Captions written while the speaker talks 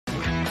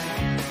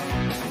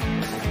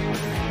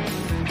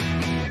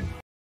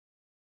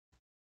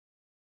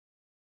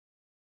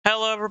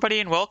Hello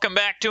everybody and welcome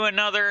back to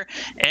another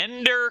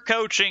Ender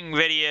coaching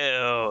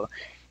video.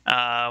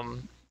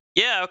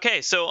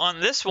 Okay, so on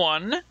this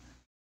one,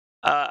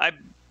 I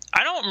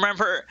don't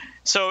remember,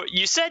 so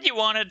you said you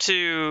wanted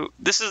to,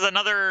 this is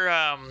another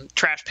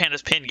Trash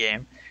Pandas pin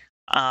game.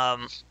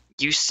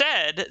 You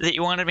said that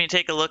you wanted me to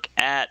take a look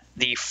at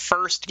the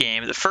first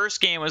game. The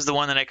first game was the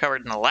one that I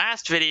covered in the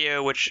last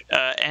video, which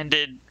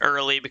ended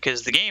early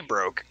because the game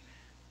broke,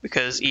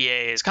 because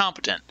EA is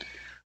competent.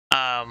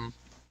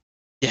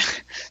 Yeah.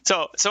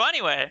 So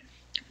anyway,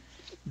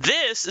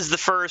 this is the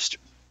first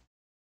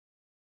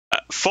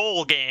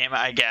full game,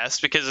 I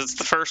guess, because it's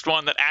the first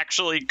one that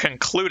actually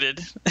concluded.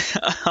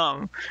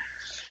 The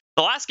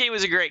last game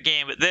was a great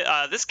game, but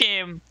this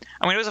game,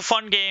 I mean, it was a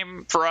fun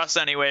game for us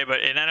anyway,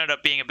 but it ended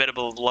up being a bit of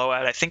a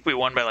blowout. I think we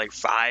won by like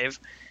 5.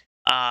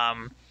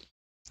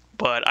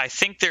 But I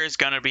think there's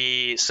going to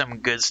be some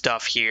good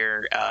stuff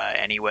here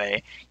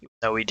anyway, even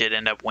though we did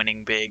end up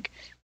winning big.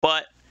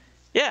 But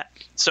yeah,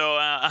 so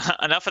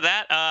enough of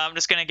that. I'm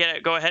just going to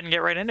go ahead and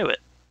get right into it.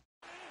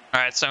 All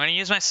right, so I'm going to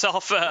use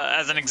myself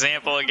as an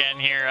example again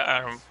here,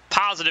 a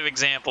positive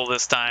example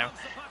this time.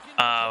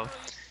 Well,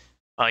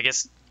 I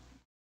guess,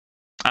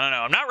 I don't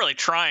know, I'm not really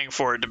trying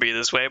for it to be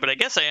this way, but I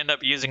guess I end up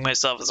using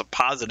myself as a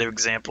positive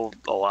example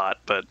a lot,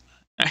 but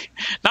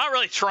not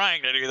really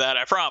trying to do that,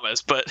 I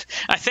promise, but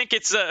I think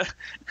it's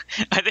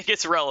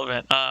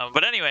relevant.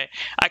 But anyway,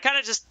 I kind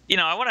of just,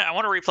 I want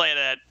to replay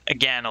that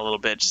again a little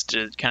bit just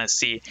to kind of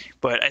see.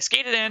 But I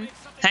skated in,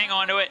 hang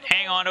on to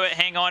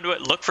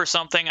it, look for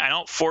something. I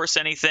don't force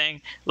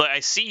anything. Look,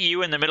 I see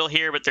you in the middle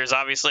here, but there's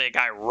obviously a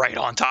guy right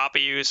on top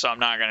of you, so I'm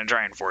not going to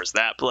try and force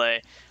that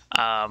play.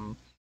 But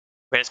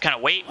just kind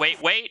of wait,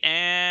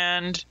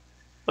 and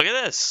look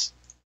at this.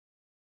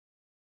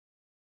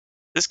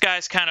 This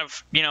guy's kind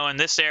of, in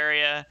this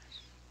area.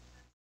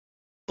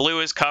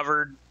 Blue is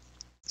covered,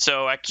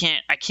 so I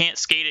can't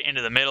skate it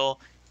into the middle.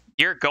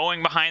 You're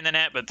going behind the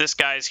net, but this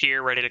guy's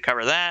here ready to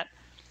cover that.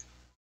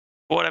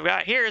 What I've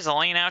got here is a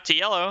lane out to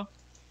yellow.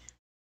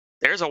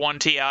 There's a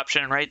 1T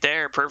option right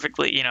there,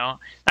 perfectly,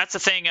 That's the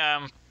thing,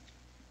 I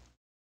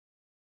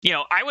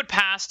would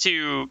pass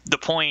to the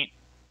point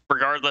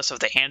regardless of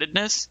the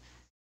handedness.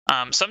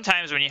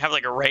 Sometimes when you have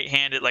like a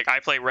right-handed, like I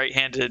play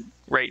right-handed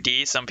right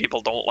D, some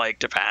people don't like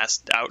to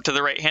pass out to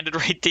the right-handed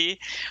right D.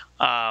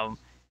 But,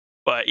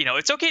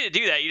 it's okay to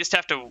do that. You just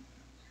have to,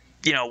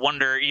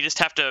 you just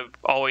have to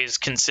always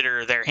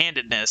consider their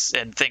handedness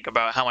and think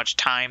about how much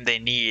time they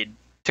need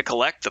to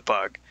collect the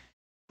puck.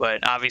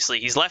 But obviously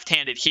he's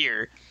left-handed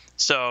here,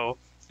 so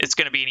it's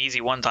going to be an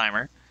easy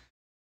one-timer.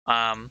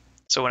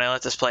 So when I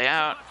let this play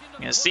out,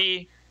 I'm going to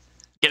see,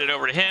 get it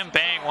over to him,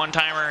 bang,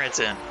 one-timer, it's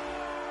in.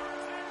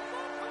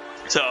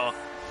 So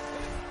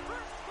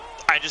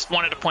I just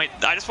wanted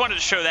to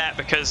show that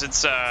because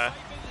it's oh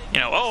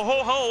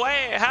ho ho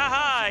hey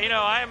ha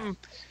ha,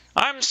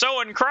 I'm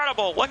so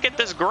incredible, look at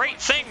this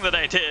great thing that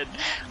I did.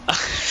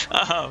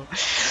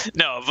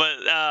 No, but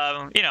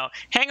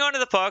hang on to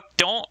the puck,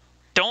 don't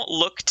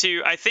look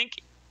to, I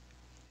think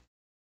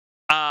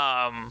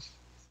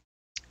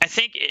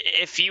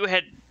if you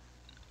had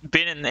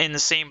been in the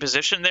same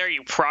position there,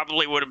 you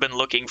probably would have been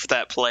looking for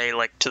that play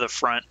like to the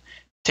front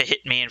to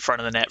hit me in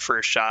front of the net for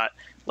a shot.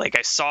 Like,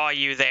 I saw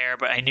you there,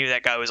 but I knew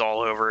that guy was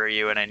all over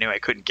you, and I knew I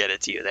couldn't get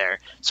it to you there.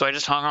 So I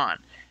just hung on.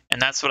 And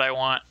that's what I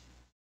want,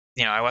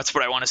 that's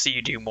what I want to see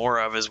you do more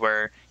of, is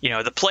where,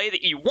 the play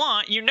that you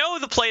want,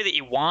 the play that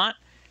you want,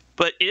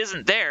 but it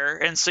isn't there,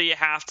 and so you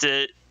have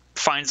to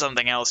find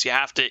something else. You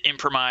have to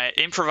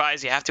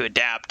improvise, you have to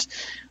adapt.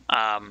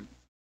 And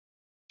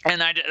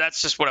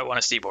that's just what I want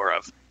to see more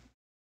of.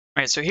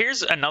 All right, so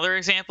here's another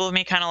example of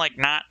me kind of like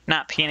not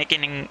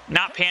panicking,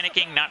 not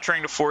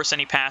trying to force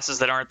any passes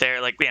that aren't there.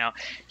 Like,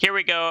 here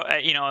we go.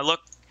 I look,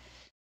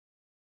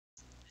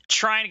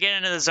 trying to get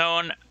into the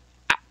zone.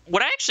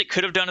 What I actually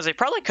could have done is I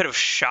probably could have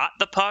shot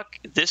the puck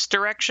this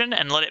direction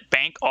and let it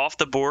bank off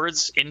the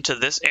boards into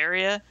this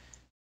area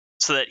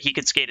so that he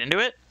could skate into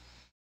it.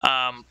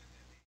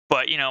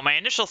 But, my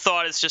initial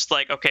thought is just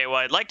like, okay, well,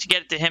 I'd like to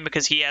get it to him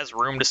because he has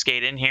room to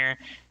skate in here.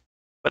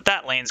 But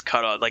that lane's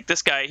cut off. Like,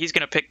 this guy, he's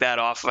going to pick that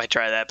off if I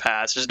try that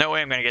pass. There's no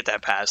way I'm going to get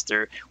that pass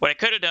through. What I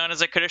could have done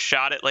is I could have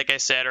shot it, like I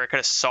said, or I could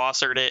have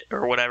saucered it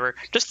or whatever.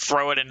 Just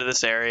throw it into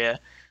this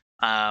area.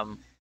 I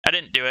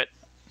didn't do it.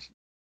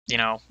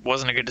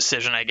 Wasn't a good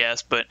decision, I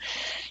guess. But,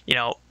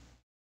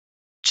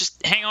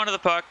 just hang on to the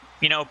puck.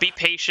 Be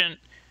patient.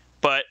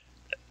 But,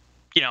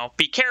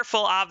 be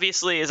careful,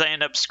 obviously, as I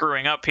end up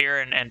screwing up here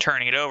and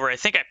turning it over. I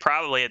think I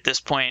probably, at this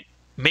point,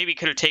 maybe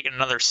could have taken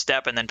another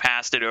step and then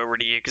passed it over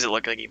to you because it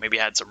looked like you maybe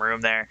had some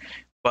room there.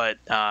 But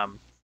in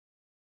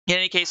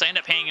any case, I end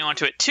up hanging on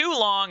to it too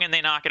long and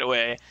they knock it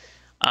away.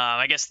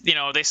 I guess,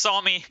 they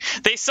saw me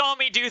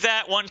do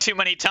that one too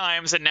many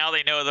times and now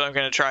they know that I'm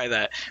going to try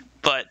that.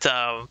 But,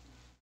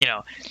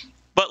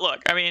 but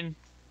look, I mean,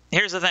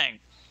 here's the thing.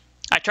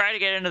 I try to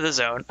get into the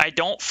zone. I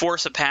don't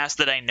force a pass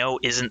that I know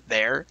isn't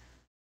there.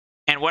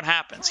 And what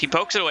happens? He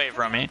pokes it away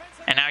from me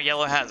and now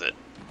yellow has it.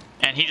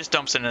 And he just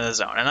dumps it into the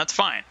zone, and that's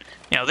fine.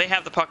 They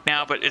have the puck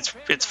now, but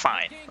it's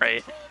fine,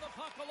 right?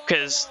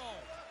 because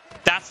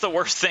that's the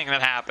worst thing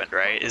that happened,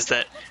 right? Is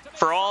that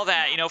for all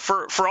that, you know,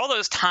 for all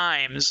those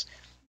times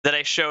that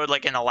I showed,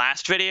 like in the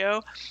last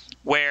video,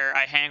 where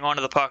I hang on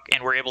to the puck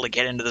and we're able to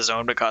get into the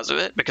zone because of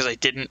it, because I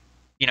didn't,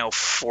 you know,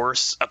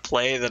 force a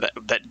play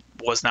that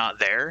was not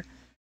there.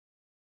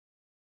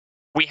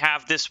 We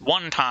have this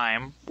one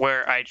time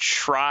where I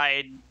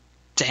tried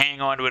to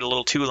hang on to it a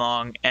little too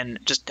long and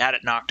just had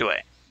it knocked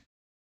away.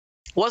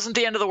 Wasn't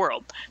the end of the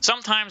world.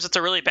 Sometimes it's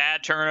a really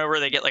bad turnover.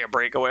 They get like a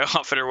breakaway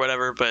off it or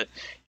whatever. But,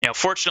 you know,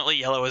 fortunately,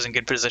 yellow was in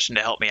good position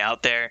to help me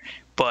out there.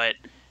 But,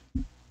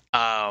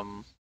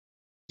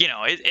 you know,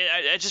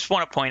 I just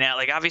want to point out,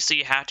 like, obviously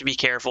you have to be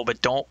careful,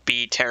 but don't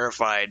be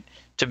terrified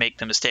to make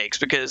the mistakes,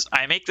 because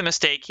I make the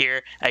mistake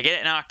here, I get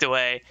it knocked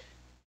away,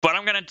 but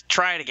I'm going to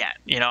try it again.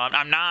 You know,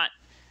 I'm not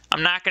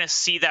going to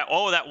see that,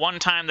 oh, that one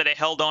time that I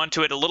held on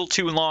to it a little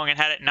too long and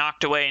had it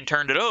knocked away and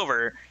turned it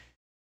over.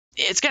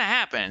 It's going to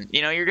happen.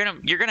 You know, you're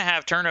going to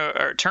have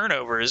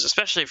turnovers,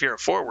 especially if you're a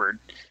forward.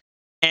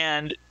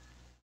 And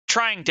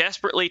trying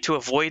desperately to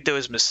avoid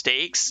those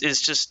mistakes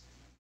is just,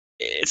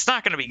 it's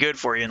not going to be good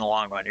for you in the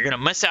long run. You're going to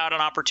miss out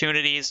on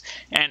opportunities,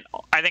 and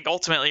I think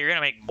ultimately you're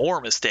going to make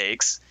more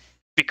mistakes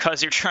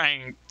because you're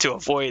trying to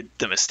avoid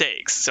the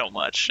mistakes so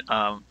much.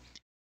 You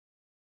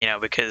know,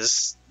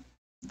 because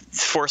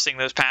forcing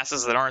those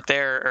passes that aren't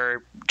there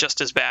are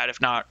just as bad, if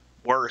not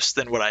worse,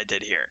 than what I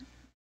did here.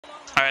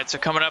 All right, so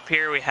coming up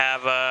here, we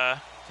have,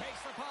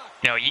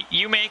 you know,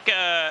 you make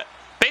a,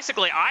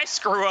 basically I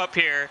screw up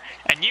here,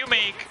 and you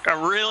make a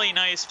really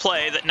nice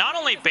play that not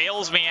only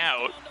bails me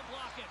out,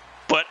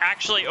 but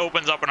actually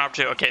opens up an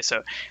opportunity. Okay,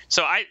 so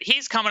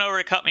he's coming over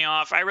to cut me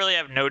off. I really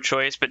have no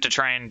choice but to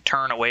try and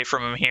turn away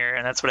from him here,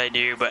 and that's what I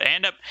do. But I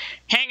end up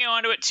hanging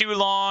onto it too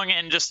long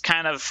and just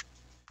kind of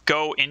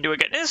go into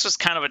it. This was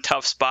kind of a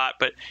tough spot,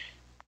 but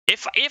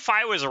if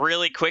I was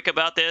really quick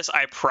about this,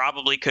 I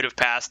probably could have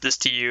passed this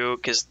to you,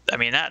 because I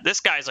mean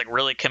this guy's like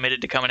really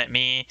committed to coming at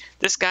me.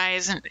 This guy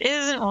isn't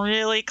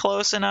really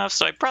close enough,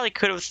 so I probably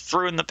could have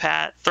thrown the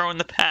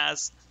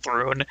pass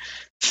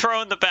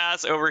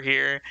over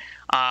here,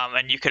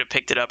 and you could have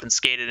picked it up and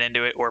skated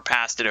into it or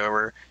passed it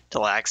over to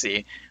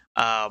Laxey.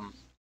 But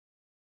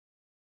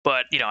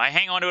you know, I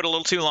hang on to it a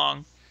little too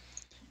long,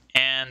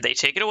 and they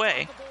take it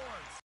away.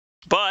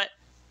 But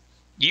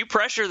you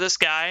pressure this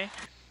guy,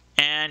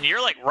 and you're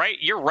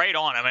right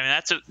on him. I mean,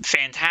 that's a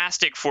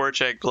fantastic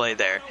forecheck play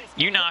there.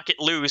 You knock it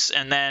loose,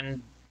 and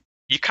then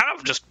you kind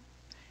of just,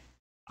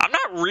 I'm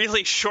not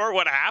really sure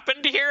what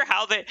happened here.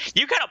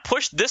 You kind of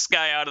pushed this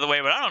guy out of the way,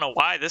 but I don't know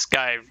why this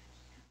guy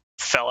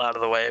fell out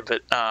of the way.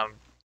 But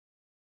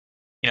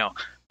you know,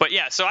 but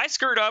yeah. So I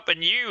screwed up,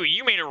 and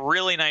you made a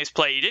really nice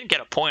play. You didn't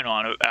get a point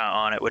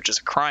on it, which is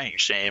a crying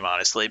shame,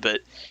 honestly. But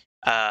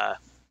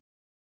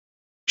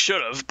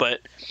should have.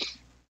 But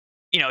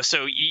you know,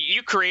 so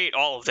you create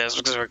all of this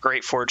because of a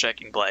great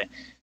forechecking play. It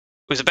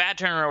was a bad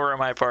turnover on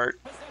my part.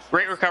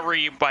 Great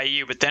recovery by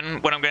you. But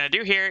then what I'm going to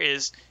do here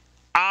is,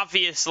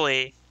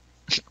 obviously,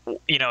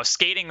 you know,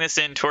 skating this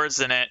in towards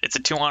the net. It's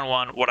a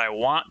 2-on-1. What I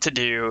want to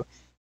do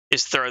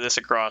is throw this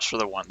across for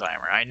the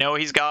one-timer. I know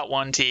he's got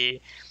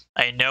 1T.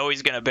 I know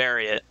he's going to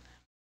bury it.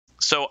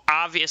 So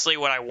obviously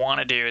what I want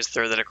to do is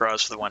throw that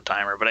across for the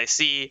one-timer. But I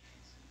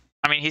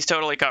mean, he's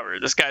totally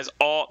covered. This guy's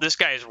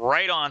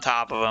right on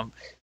top of him.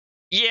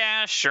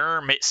 Yeah,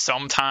 sure.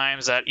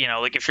 Sometimes that, you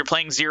know, like if you're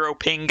playing zero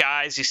ping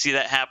guys, you see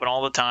that happen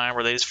all the time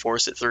where they just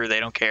force it through. They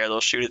don't care. They'll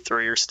shoot it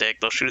through your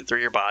stick. They'll shoot it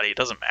through your body. It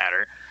doesn't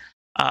matter.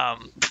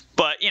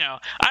 But, you know,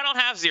 I don't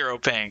have zero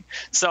ping.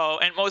 So,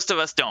 and most of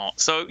us don't.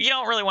 So you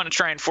don't really want to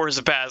try and force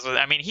a pass.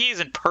 I mean, he's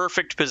in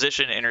perfect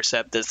position to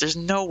intercept this. There's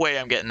no way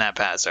I'm getting that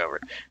pass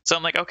over. So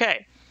I'm like,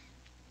 okay,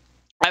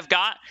 I've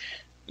got,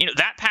 you know,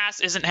 that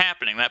pass isn't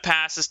happening. That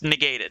pass is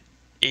negated.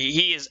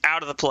 He is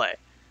out of the play.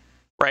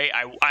 Right?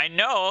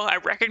 I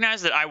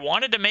recognize that I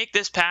wanted to make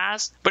this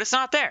pass, but it's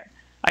not there.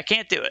 I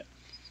can't do it.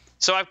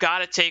 So I've got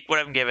to take what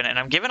I'm given, and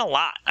I'm given a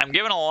lot. I'm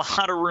given a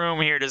lot of room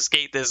here to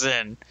skate this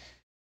in.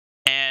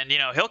 And, you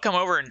know, he'll come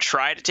over and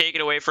try to take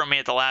it away from me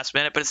at the last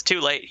minute, but it's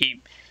too late.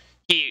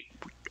 He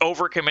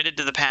overcommitted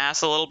to the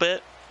pass a little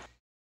bit.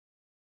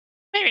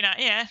 Maybe not.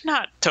 Yeah,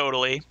 not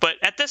totally. But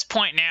at this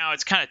point now,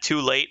 it's kind of too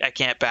late. I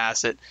can't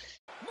pass it.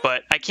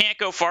 But I can't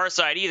go far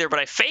side either, but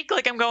I fake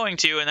like I'm going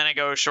to, and then I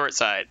go short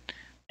side.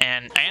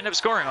 And I end up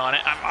scoring on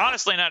it. I'm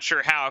honestly not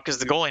sure how, because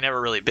the goalie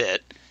never really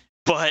bit.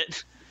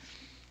 But,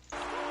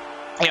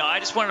 you know, I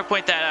just wanted to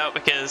point that out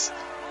because,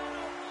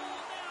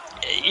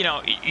 you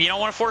know, you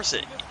don't want to force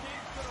it.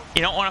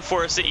 You don't want to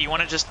force it. You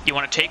want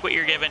to take what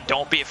you're given.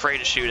 Don't be afraid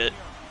to shoot it,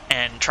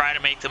 and try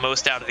to make the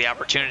most out of the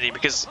opportunity.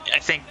 Because I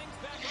think,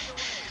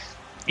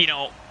 you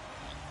know,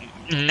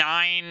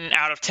 9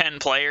 out of 10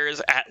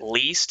 players at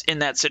least in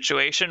that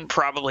situation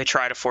probably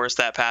try to force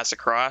that pass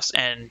across,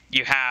 and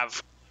you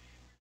have,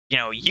 you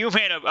know, you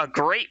made a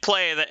great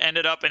play that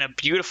ended up in a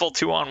beautiful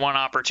 2-on-1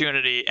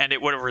 opportunity, and it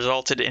would have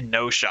resulted in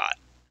no shot.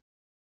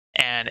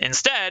 And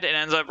instead, it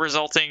ends up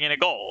resulting in a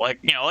goal. Like,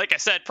 you know, like I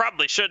said,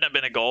 probably shouldn't have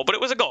been a goal, but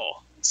it was a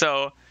goal.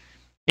 So,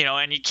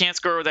 and you can't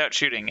score without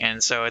shooting,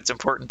 and so it's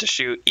important to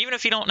shoot. Even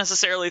if you don't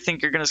necessarily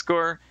think you're going to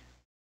score,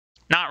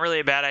 not really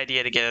a bad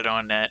idea to get it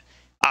on net.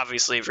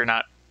 Obviously, if you're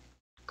not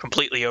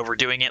completely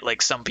overdoing it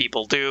like some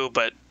people do,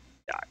 but,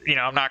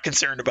 I'm not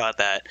concerned about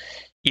that.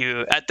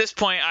 At this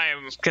point, I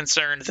am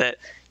concerned that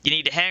you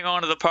need to hang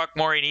on to the puck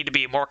more, you need to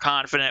be more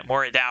confident,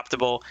 more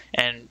adaptable,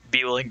 and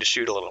be willing to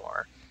shoot a little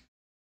more.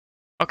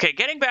 Okay,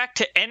 getting back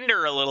to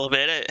Ender a little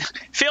bit, I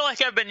feel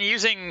like I've been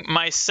using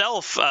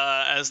myself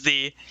as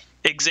the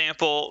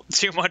example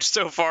too much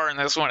so far in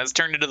this one. It's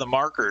turned into the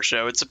Marker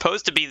Show. It's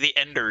supposed to be the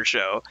Ender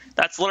Show.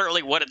 That's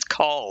literally what it's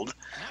called.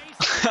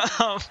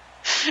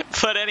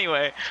 But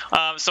anyway,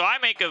 so I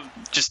make I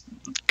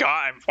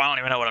don't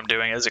even know what I'm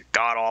doing. It's a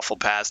god-awful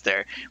pass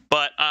there.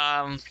 But,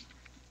 yeah,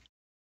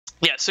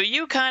 so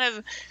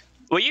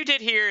what you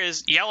did here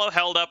is yellow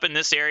held up in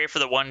this area for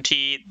the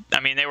 1T. I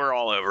mean, they were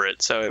all over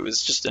it, so it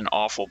was just an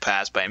awful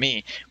pass by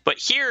me. But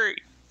here,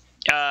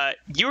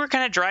 you were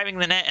kind of driving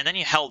the net, and then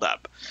you held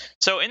up.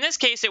 So in this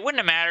case, it wouldn't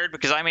have mattered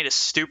because I made a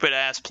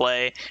stupid-ass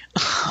play.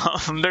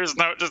 There's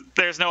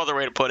no other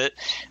way to put it.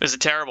 It was a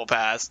terrible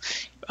pass.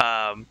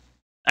 But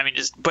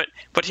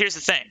here's the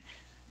thing.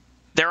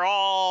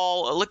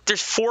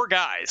 There's 4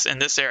 guys in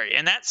this area.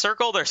 In that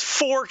circle, there's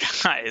 4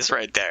 guys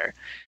right there.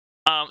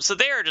 So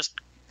they are just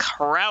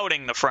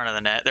crowding the front of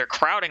the net. They're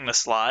crowding the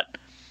slot.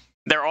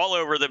 They're all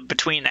over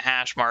between the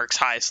hash marks,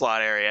 high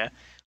slot area.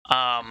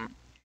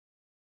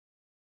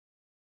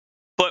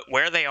 But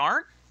where they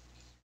aren't,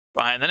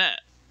 behind the net.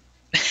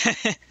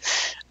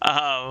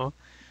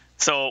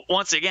 So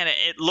once again,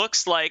 it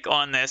looks like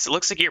on this, it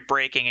looks like you're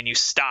braking and you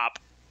stop.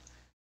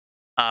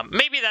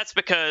 Maybe that's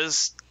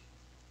because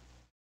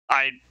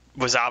I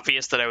was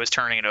obvious that I was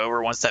turning it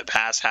over. Once that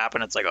pass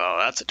happened, it's like, oh,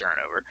 that's a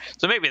turnover.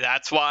 So maybe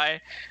that's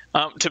why,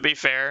 to be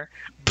fair.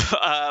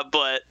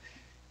 But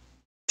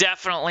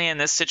definitely in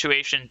this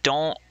situation,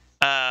 don't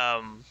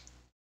go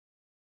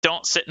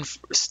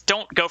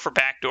for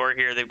backdoor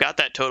here. They've got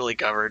that totally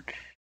covered.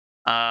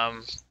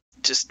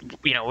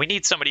 We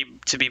need somebody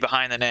to be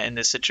behind the net in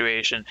this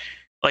situation.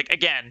 Like,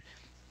 again,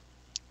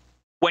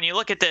 when you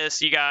look at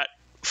this, you got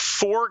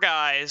 4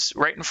 guys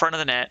right in front of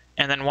the net,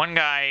 and then 1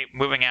 guy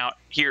moving out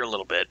here a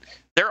little bit.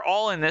 They're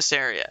all in this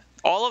area.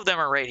 All of them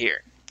are right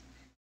here.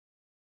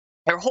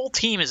 Their whole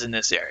team is in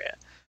this area.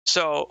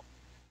 So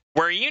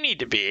where you need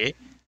to be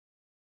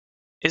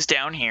is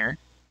down here.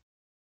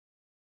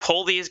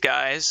 Pull these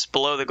guys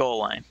below the goal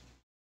line.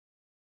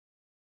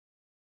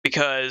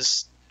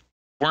 Because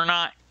we're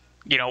not,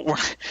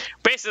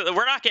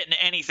 we're not getting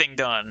anything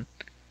done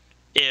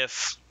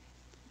if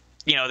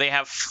they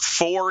have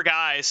 4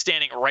 guys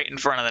standing right in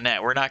front of the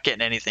net. We're not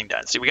getting anything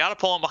done. So we got to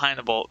pull them behind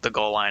the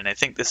goal line. I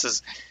think this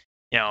is,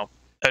 a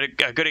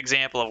good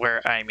example of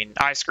where,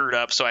 I screwed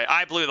up. So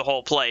I blew the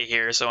whole play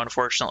here. So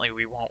unfortunately,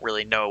 we won't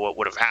really know what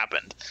would have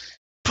happened.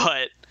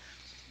 But,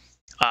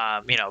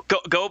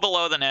 go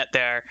below the net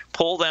there.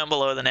 Pull them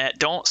below the net.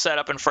 Don't set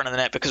up in front of the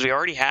net because we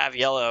already have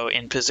yellow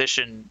in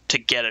position to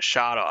get a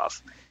shot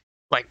off.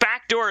 Like,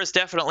 backdoor is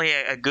definitely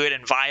a good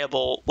and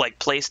viable,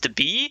 place to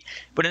be.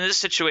 But in this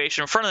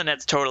situation, front of the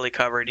net's totally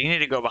covered. You need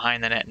to go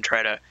behind the net and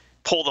try to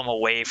pull them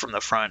away from the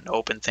front and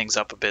open things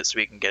up a bit so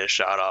we can get a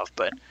shot off.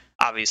 But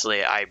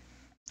obviously, I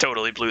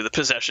totally blew the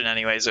possession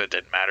anyway, so it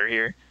didn't matter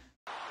here.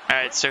 All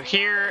right, so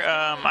here,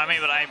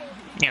 I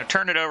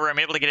turned it over. I'm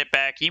able to get it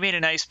back. You made a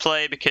nice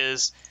play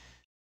because,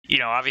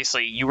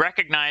 obviously, you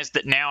recognize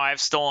that now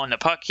I've stolen the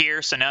puck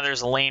here. So now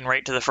there's a lane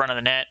right to the front of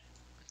the net.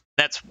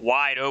 That's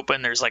wide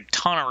open. There's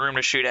ton of room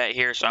to shoot at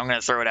here, so I'm going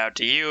to throw it out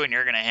to you, and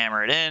you're going to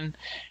hammer it in.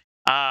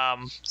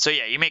 So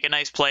yeah, you make a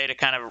nice play to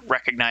kind of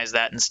recognize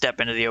that and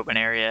step into the open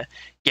area,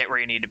 get where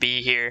you need to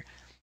be here.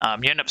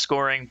 You end up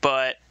scoring,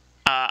 but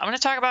I'm going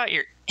to talk about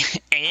your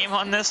aim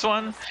on this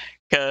one,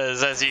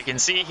 because as you can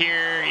see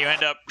here, you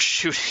end up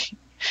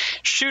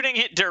shooting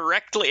it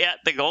directly at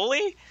the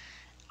goalie.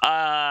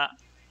 I'm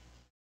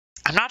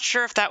not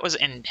sure if that was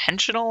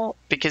intentional,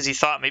 because he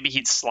thought maybe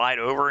he'd slide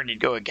over and he'd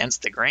go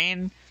against the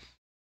grain.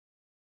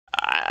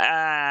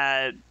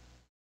 I'm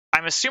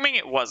assuming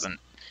it wasn't,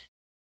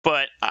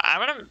 but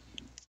I'm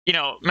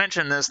gonna,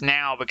 mention this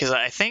now because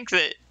I think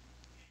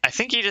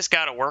you just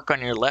got to work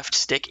on your left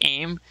stick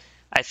aim.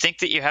 I think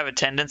that you have a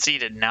tendency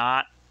to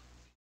not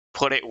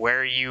put it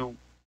where you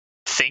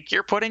think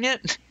you're putting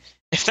it,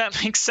 if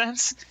that makes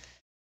sense.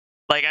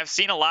 Like, I've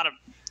seen a lot of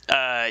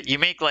you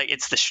make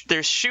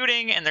there's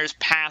shooting and there's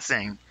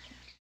passing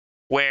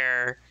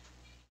where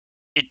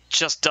it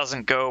just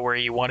doesn't go where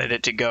you wanted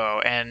it to go,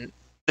 and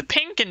the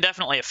ping can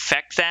definitely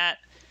affect that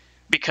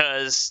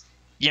because,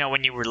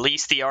 when you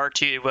release the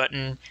R2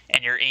 button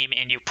and you're aiming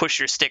and you push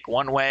your stick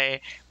one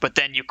way, but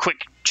then you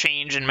quick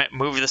change and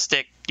move the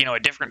stick, a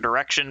different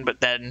direction, but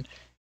then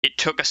it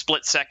took a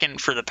split second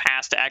for the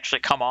pass to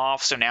actually come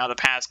off. So now the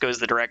pass goes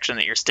the direction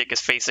that your stick is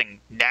facing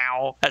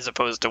now, as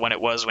opposed to when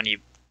it was when you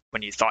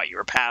thought you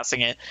were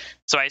passing it.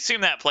 So I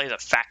assume that plays a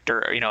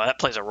factor, that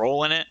plays a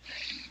role in it.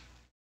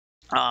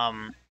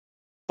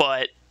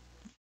 But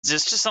it's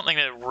just something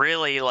that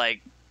really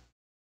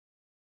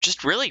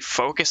just really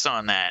focus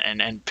on that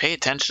and pay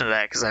attention to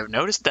that, because I've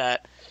noticed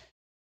that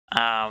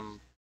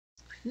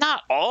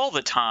not all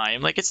the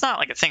time. Like, it's not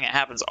like a thing that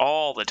happens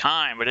all the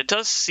time, but it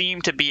does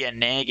seem to be a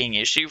nagging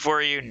issue for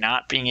you,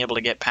 not being able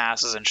to get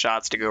passes and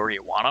shots to go where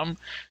you want them.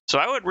 So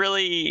I would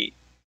really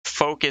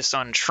focus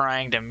on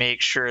trying to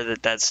make sure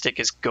that that stick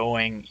is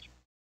going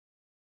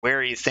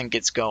where you think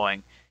it's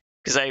going.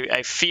 Because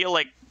I feel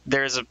like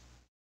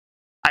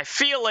I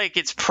feel like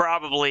it's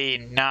probably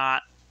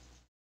not...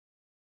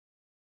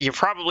 You're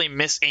probably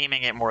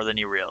misaiming it more than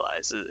you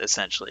realize,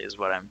 essentially, is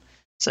what I'm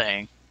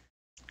saying.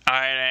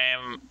 I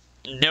am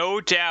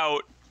no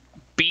doubt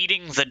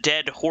beating the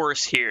dead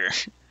horse here.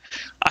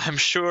 I'm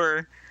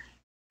sure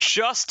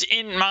just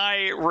in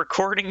my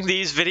recording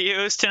these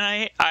videos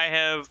tonight, I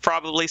have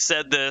probably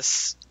said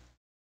this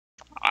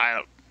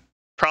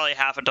probably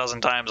half a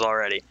dozen times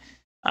already.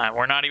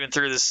 We're not even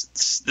through this.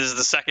 This is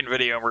the second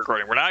video I'm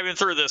recording. We're not even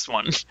through this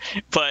one.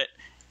 But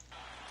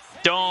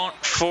don't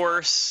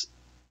force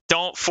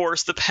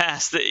the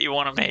pass that you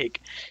want to make.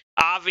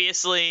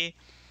 Obviously,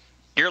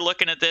 you're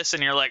looking at this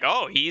and you're like,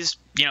 oh, he's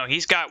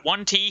got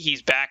one tee,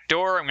 he's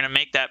backdoor, I'm going to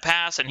make that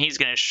pass, and he's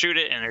going to shoot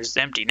it, and there's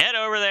empty net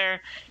over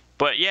there.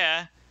 But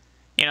yeah,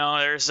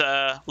 there's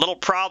a little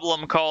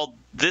problem called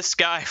this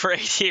guy right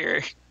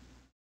here,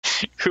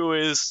 who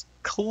is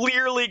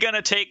clearly going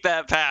to take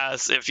that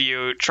pass if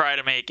you try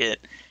to make it.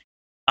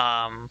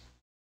 But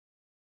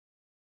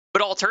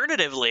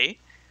alternatively,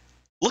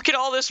 look at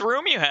all this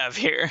room you have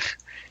here.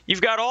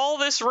 You've got all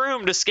this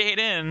room to skate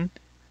in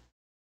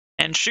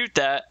and shoot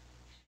that.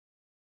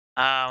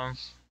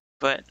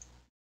 But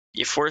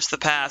you forced the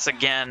pass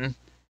again.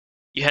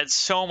 You had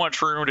so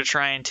much room to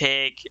try and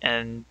take,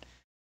 and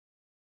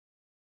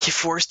you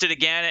forced it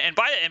again. And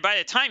by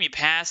the time you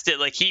passed it,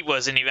 like, he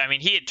wasn't even... I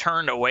mean, he had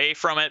turned away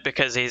from it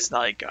because he's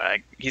like,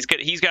 he's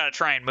got to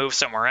try and move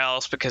somewhere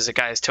else because the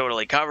guy's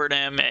totally covered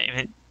him.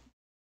 And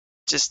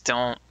just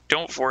don't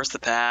force the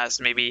pass.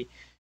 Maybe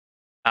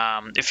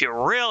if you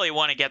really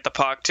want to get the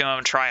puck to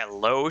him, try a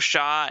low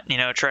shot.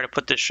 Try to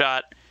put the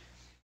shot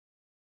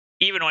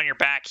even when you're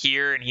back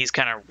here and he's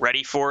kind of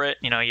ready for it.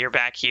 You're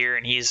back here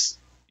and he's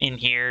in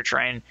here.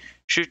 Try and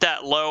shoot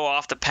that low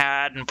off the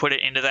pad and put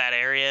it into that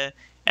area,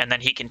 and then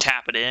he can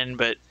tap it in.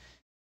 But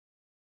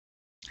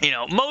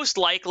most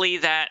likely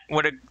that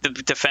the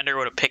defender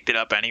would have picked it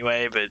up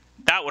anyway, but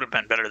that would have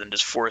been better than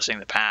just forcing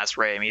the pass,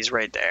 right? I mean, he's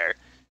right there.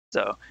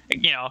 So,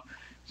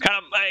 kind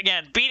of,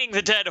 again, beating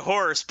the dead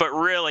horse, but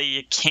really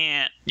you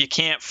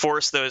can't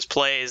force those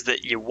plays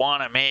that you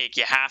want to make.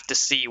 You have to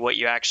see what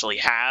you actually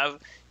have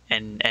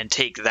and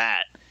take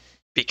that,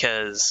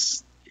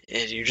 because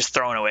you're just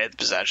throwing away the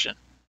possession.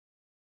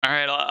 All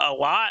right, a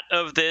lot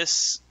of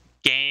this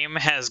game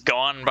has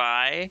gone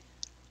by,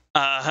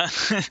 but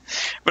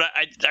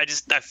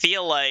I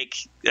feel like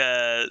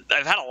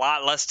I've had a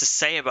lot less to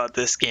say about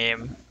this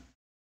game,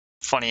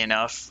 funny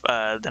enough,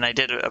 than I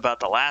did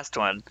about the last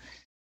one.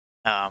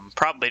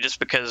 Probably just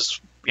because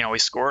we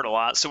scored a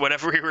lot, so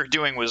whatever we were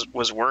doing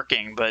was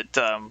working. But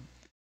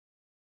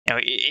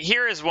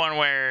here is one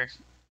where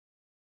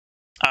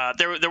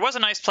there was a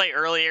nice play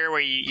earlier where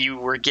you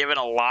were given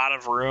a lot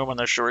of room on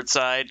the short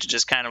side to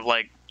just kind of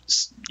like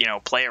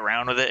play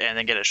around with it and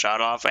then get a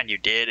shot off, and you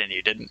did, and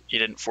you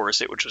didn't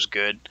force it, which was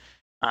good.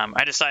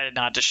 I decided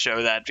not to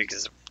show that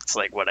because it's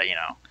like what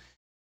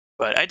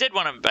but I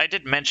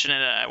did mention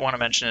it. I want to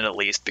mention it at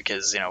least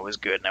because it was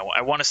good, and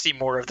I want to see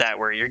more of that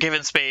where you're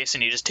given space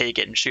and you just take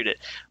it and shoot it.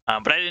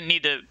 But I didn't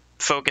need to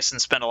focus and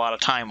spend a lot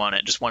of time on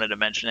it. Just wanted to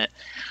mention it.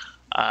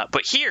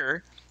 But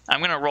here I'm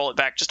going to roll it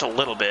back just a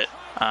little bit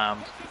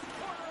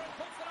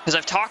because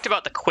I've talked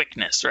about the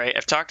quickness, right?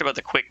 I've talked about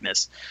the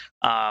quickness.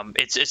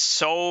 It's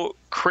so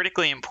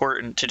critically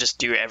important to just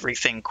do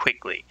everything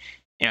quickly.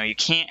 You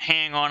can't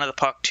hang on to the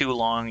puck too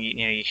long.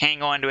 You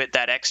hang on to it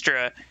that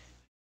extra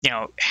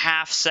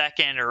half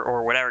second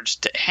or whatever,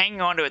 just to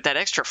hang on to it that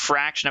extra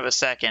fraction of a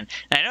second.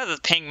 And I know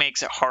the ping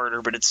makes it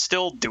harder, but it's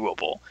still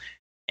doable.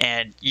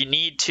 And you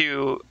need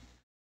to...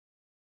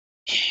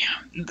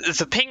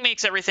 The ping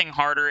makes everything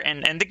harder,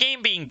 and the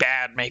game being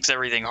bad makes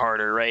everything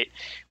harder, right?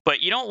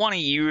 But you don't want to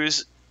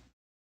use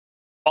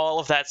all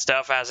of that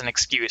stuff as an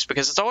excuse,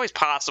 because it's always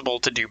possible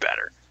to do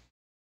better.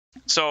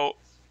 So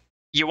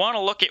you want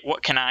to look at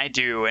what can I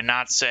do and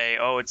not say,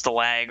 oh, it's the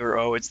lag, or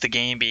oh, it's the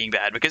game being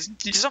bad, because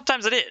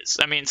sometimes it is.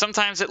 I mean,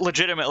 sometimes it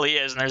legitimately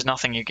is, and there's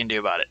nothing you can do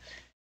about it.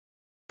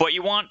 But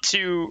you want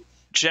to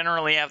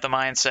generally have the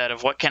mindset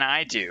of what can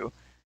I do,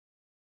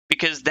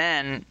 because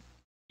then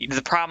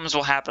the problems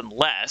will happen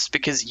less,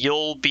 because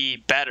you'll be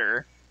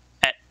better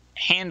at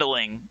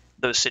handling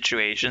those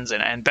situations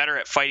and better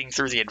at fighting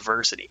through the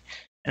adversity.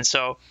 And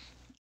so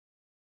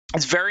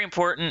it's very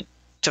important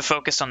to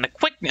focus on the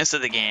quickness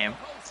of the game.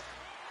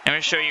 I'm going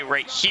to show you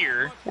right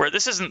here where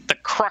this isn't the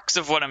crux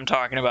of what I'm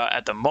talking about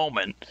at the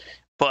moment,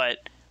 but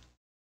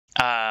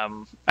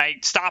I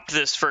stopped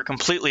this for a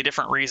completely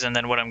different reason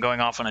than what I'm going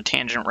off on a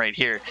tangent right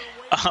here.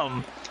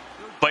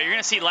 But you're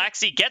going to see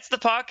Laxey gets the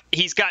puck.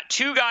 He's got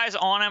two guys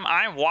on him.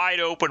 I'm wide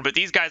open, but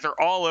these guys are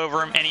all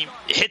over him, and he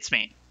hits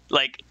me.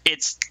 like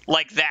it's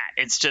like that.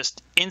 It's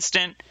just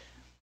instant.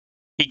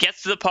 He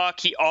gets to the puck,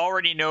 he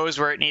already knows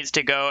where it needs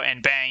to go,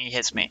 and bang, he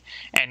hits me.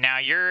 And now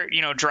you're,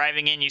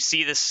 driving in, you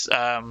see this,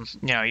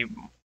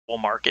 we'll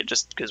mark it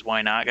just because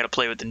why not? Got to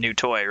play with the new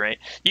toy, right?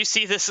 You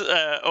see this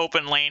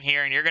open lane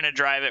here, and you're going to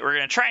drive it. We're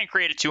going to try and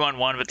create a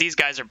 2-on-1, but these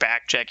guys are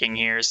back checking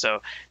here,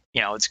 so,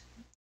 it's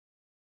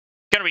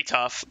going to be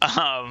tough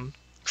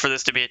for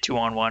this to be a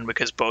 2-on-1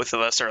 because both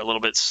of us are a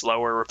little bit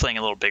slower. We're playing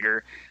a little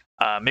bigger.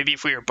 Maybe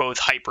if we were both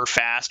hyper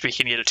fast, we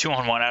can get a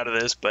 2-on-1 out of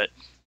this, but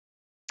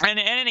in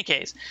any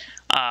case,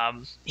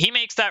 he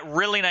makes that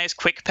really nice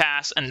quick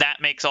pass, and that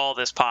makes all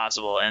this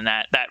possible. And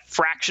that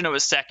fraction of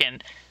a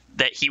second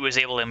that he was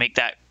able to make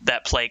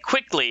that play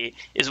quickly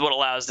is what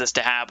allows this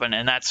to happen.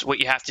 And that's what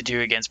you have to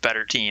do against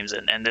better teams.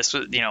 And this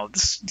was,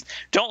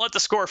 don't let the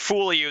score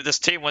fool you. This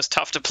team was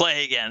tough to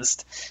play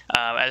against,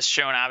 as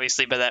shown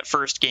obviously by that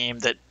first game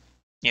that,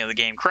 the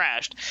game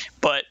crashed.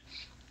 But,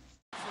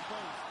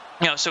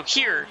 so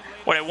here,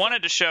 what I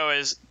wanted to show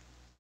is,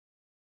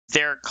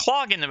 they're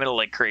clogging the middle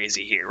like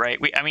crazy here, right?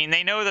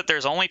 They know that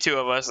there's only two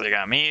of us. They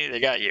got me, they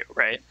got you,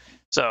 right?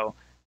 So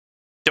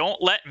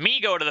don't let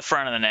me go to the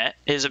front of the net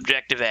is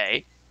objective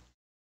A.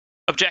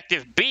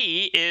 Objective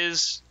B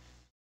is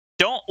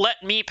don't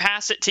let me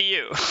pass it to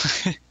you.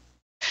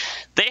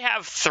 They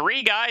have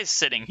 3 guys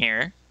sitting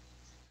here,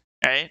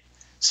 right?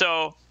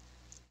 So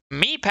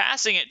me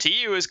passing it to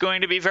you is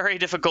going to be very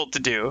difficult to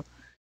do,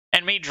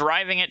 and me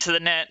driving it to the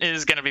net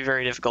is going to be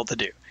very difficult to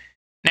do.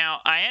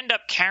 Now, I end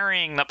up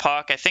carrying the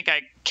puck. I think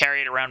I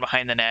carry it around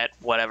behind the net,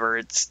 whatever.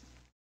 It's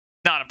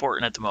not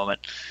important at the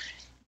moment.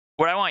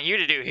 What I want you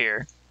to do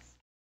here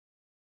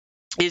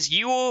is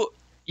you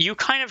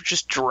kind of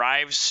just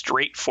drive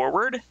straight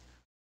forward.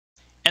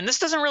 And this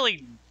doesn't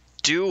really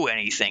do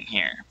anything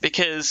here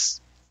because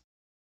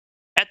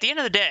at the end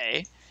of the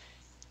day,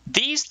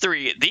 these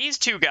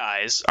 2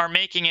 guys are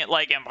making it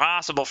like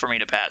impossible for me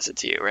to pass it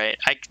to you, right?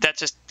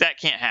 That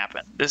can't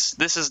happen.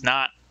 This is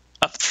not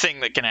a thing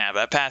that can happen.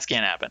 A pass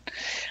can't happen.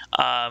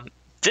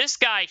 This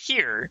guy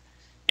here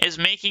is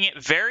making it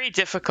very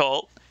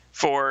difficult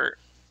for,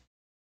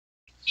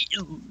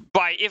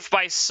 if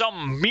by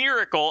some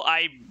miracle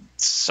I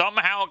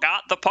somehow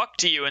got the puck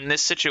to you in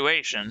this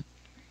situation,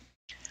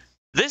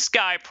 this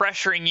guy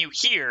pressuring you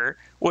here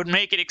would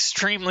make it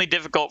extremely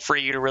difficult for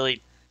you to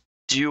really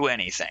do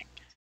anything.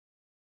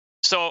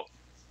 So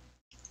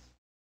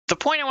the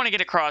point I want to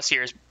get across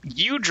here is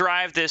you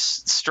drive this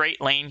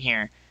straight lane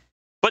here.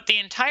 But the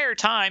entire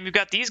time, you've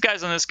got these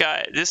guys on this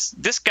guy, this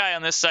guy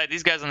on this side,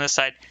 these guys on this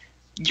side.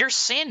 You're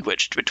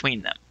sandwiched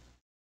between them.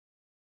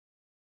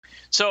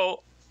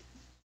 So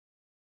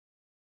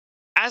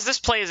as this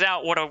plays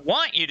out, what I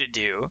want you to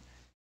do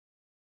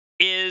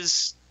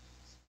is,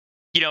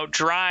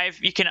 drive.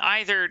 You can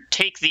either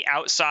take the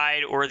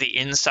outside or the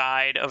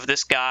inside of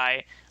this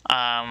guy.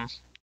 Probably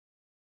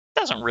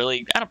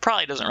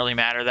doesn't really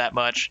matter that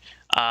much.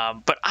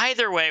 But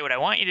either way, what I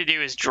want you to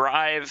do is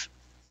drive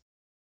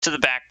to the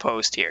back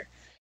post here,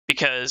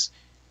 because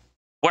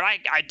what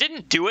I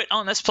didn't do it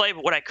on this play,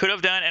 but what I could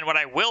have done and what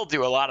I will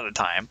do a lot of the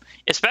time,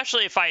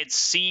 especially if I had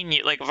seen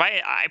you, like if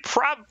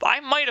I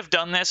might have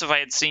done this if I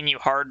had seen you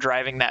hard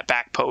driving that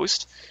back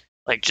post,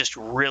 like just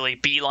really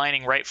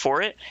beelining right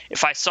for it.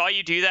 If I saw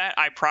you do that,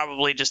 I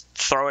probably just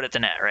throw it at the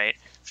net, right?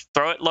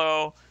 Throw it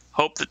low,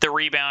 hope that the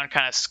rebound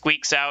kind of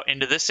squeaks out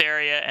into this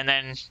area, and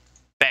then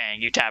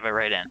bang, you tap it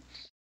right in.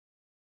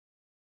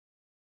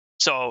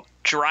 So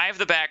drive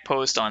the back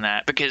post on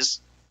that, because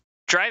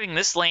driving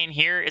this lane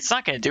here, it's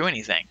not going to do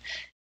anything.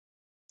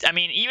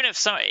 Even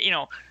if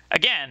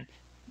again,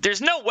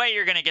 there's no way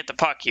you're going to get the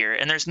puck here,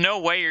 and there's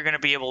no way you're going to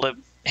be able to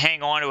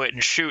hang on to it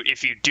and shoot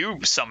if you do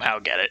somehow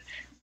get it.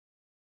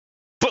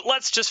 But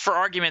let's just, for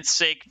argument's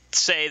sake,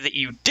 say that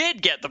you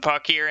did get the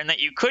puck here and that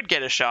you could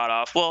get a shot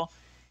off. Well,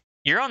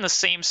 you're on the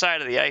same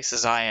side of the ice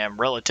as I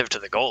am relative to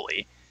the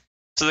goalie.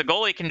 So the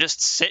goalie can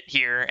just sit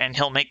here and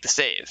he'll make the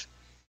save.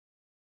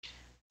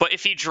 But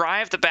if you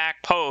drive the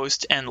back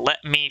post and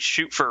let me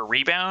shoot for a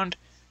rebound,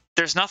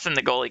 there's nothing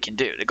the goalie can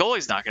do. The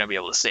goalie's not going to be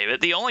able to save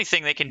it. The only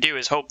thing they can do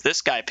is hope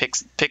this guy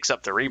picks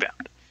up the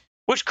rebound,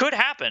 which could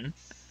happen.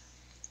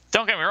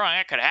 Don't get me wrong,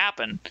 that could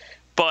happen.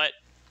 But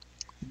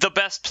the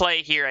best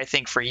play here, I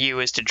think, for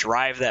you is to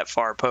drive that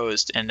far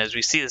post. And as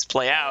we see this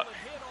play out,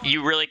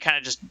 you really kind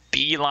of just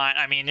beeline.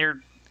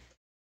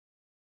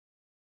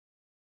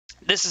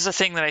 This is a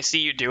thing that I see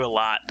you do a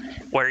lot,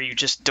 where you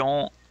just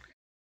don't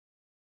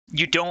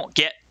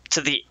get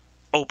to the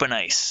open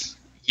ice.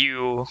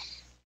 You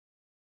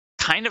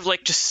kind of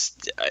like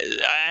just,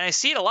 and I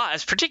see it a lot,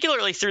 it's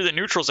particularly through the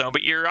neutral zone,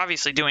 but you're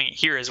obviously doing it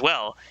here as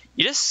well.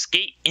 You just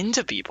skate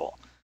into people.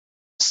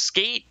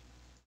 Skate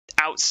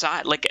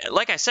outside.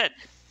 Like I said,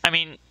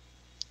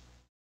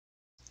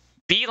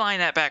 beeline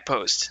that back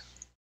post.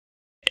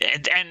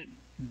 And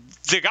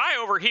the guy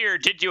over here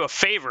did you a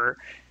favor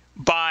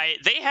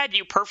they had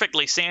you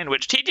perfectly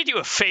sandwiched. He did you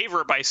a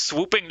favor by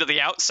swooping to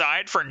the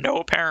outside for no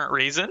apparent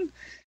reason.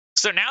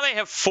 So now they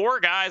have 4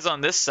 guys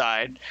on this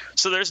side.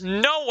 So there's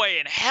no way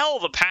in hell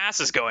the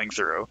pass is going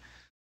through.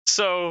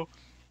 So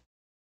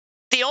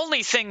the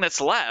only thing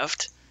that's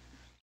left,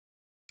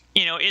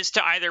 is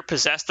to either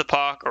possess the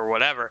puck or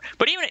whatever.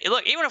 But even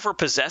if we're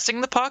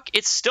possessing the puck,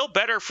 it's still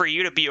better for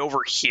you to be over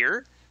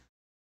here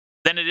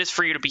than it is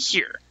for you to be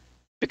here,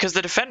 because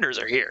the defenders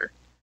are here.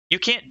 You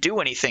can't do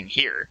anything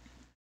here.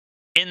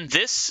 In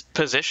this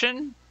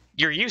position,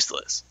 you're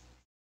useless.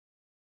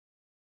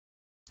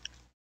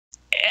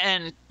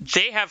 And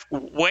they have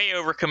way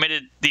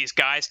overcommitted these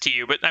guys to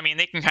you, but I mean,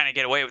 they can kind of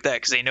get away with that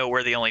because they know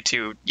we're the only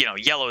two.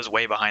 Yellow is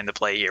way behind the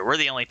play here. We're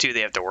the only two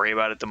they have to worry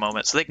about at the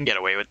moment, so they can get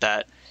away with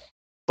that.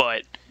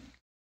 But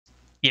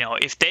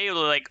if they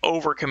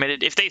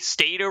overcommitted, if they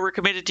stayed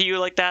overcommitted to you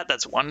like that,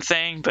 that's one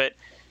thing. But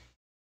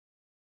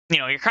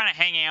you're kind of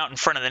hanging out in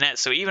front of the net,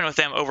 so even with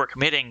them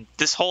overcommitting,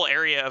 this whole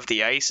area of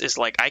the ice is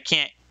I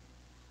can't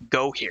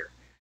go here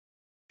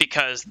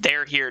because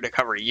they're here to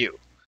cover you.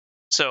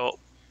 So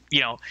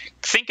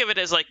think of it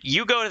as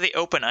you go to the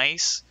open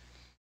ice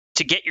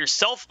to get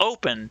yourself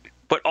open,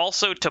 but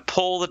also to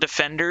pull the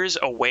defenders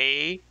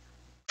away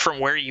from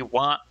where you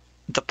want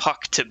the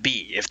puck to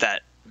be, if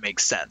that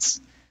makes sense.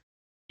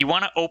 You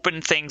want to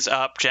open things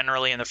up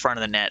generally in the front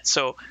of the net.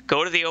 So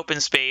go to the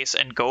open space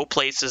and go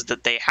places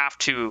that they have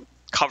to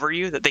cover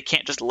you, that they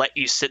can't just let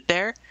you sit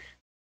there,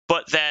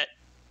 but that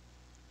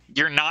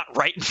you're not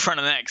right in front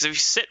of the net. Because if you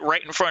sit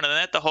right in front of the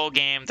net the whole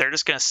game, they're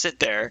just going to sit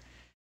there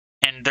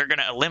and they're going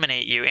to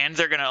eliminate you, and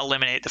they're going to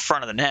eliminate the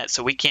front of the net,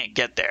 so we can't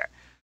get there.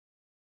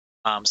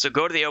 So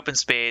go to the open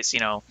space.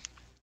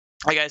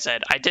 Like I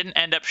said, I didn't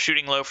end up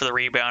shooting low for the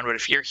rebound, but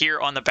if you're here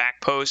on the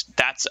back post,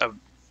 that's a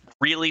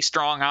really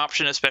strong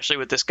option, especially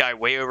with this guy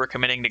way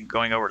overcommitting to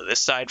going over to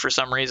this side for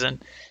some reason.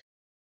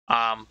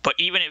 But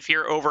even if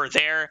you're over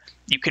there,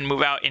 you can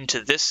move out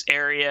into this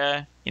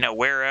area,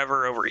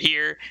 wherever over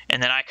here,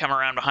 and then I come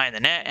around behind the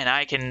net and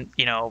I can,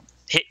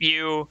 hit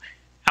you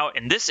out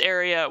in this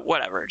area,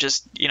 whatever.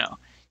 Just,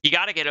 you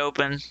got to get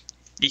open.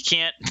 You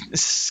can't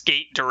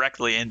skate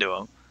directly into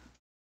them.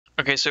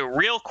 Okay, so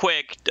real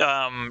quick,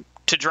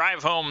 to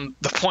drive home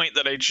the point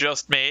that I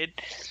just made,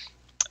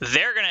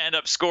 they're going to end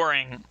up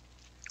scoring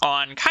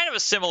on kind of a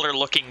similar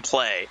looking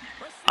play.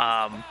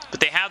 But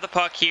they have the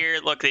puck here.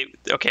 Look,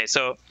 okay,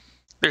 so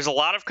there's a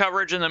lot of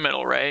coverage in the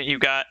middle, right?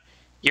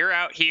 You're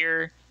out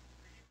here.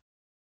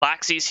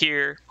 Laxey's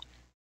here.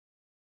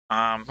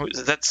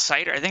 That's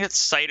Cider. I think it's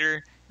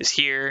Cider is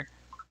here.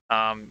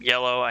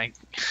 Yellow, I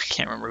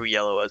can't remember who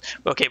Yellow was.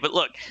 Okay, but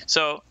look,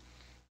 so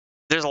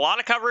there's a lot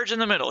of coverage in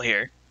the middle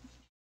here,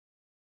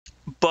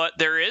 but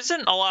there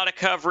isn't a lot of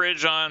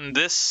coverage on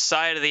this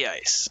side of the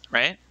ice,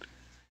 right?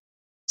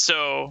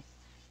 So,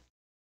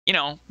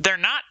 they're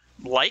not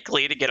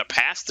likely to get a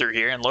pass through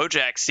here, and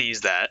LoJack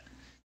sees that.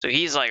 So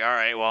he's like, all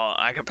right, well,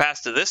 I can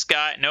pass to this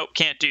guy. Nope,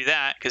 can't do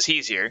that because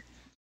he's here.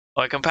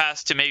 Well, I can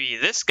pass to maybe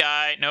this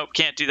guy. Nope,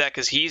 can't do that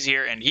because he's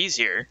here and he's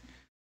here.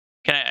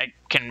 I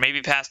can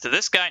maybe pass to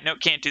this guy. Nope,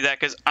 can't do that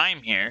because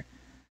I'm here.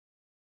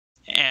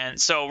 And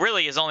so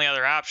really his only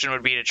other option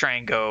would be to try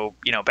and go,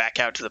 back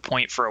out to the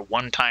point for a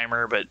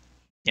one-timer. But,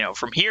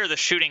 from here, the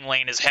shooting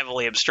lane is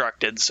heavily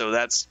obstructed. So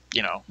that's,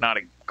 not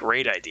a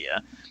great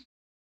idea.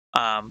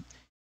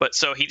 But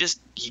so he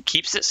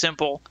keeps it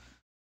simple.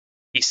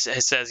 He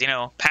says,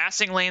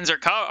 passing lanes are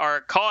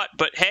caught,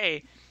 but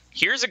hey,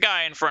 here's a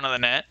guy in front of the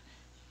net.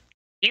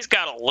 He's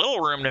got a little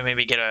room to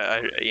maybe get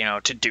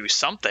to do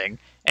something.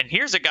 And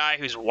here's a guy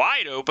who's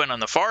wide open on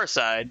the far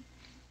side.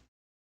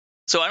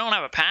 So I don't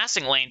have a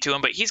passing lane to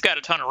him, but he's got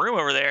a ton of room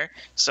over there.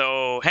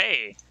 So,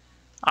 hey,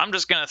 I'm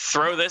just going to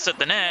throw this at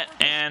the net,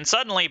 and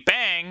suddenly,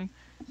 bang,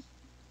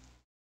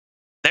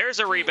 there's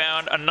a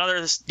rebound,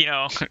 another,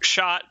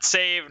 shot,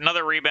 save,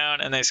 another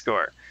rebound, and they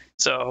score.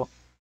 So,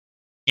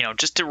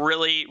 just to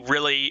really,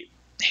 really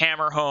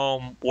hammer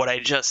home what I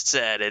just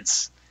said,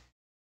 it's,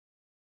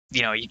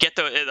 you get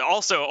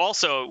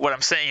also what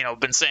I'm saying,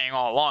 been saying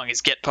all along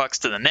is get pucks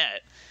to the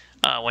net.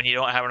 When you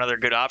don't have another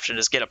good option,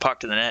 just get a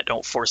puck to the net.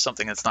 Don't force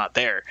something that's not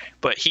there.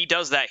 But he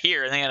does that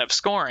here, and they end up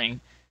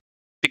scoring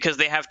because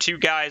they have two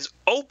guys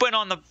open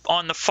on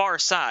the far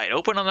side,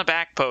 open on the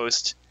back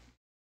post.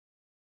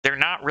 They're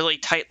not really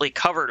tightly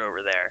covered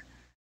over there,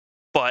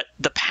 but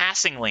the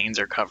passing lanes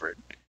are covered.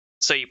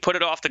 So you put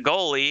it off the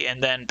goalie,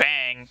 and then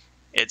bang,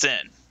 it's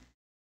in.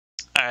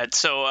 All right,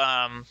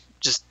 so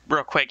just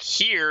real quick,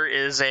 here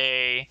is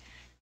a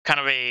kind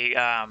of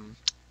a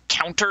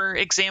counter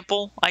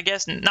example, I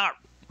guess. Not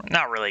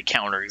really a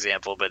counter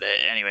example, but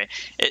anyway,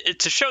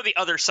 to show the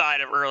other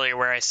side of earlier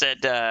where I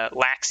said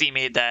Laxey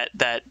made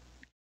that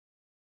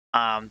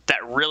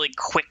really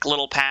quick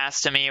little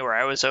pass to me where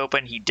I was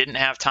open. He didn't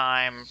have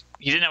time.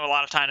 He didn't have a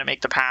lot of time to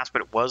make the pass,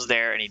 but it was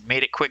there, and he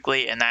made it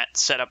quickly, and that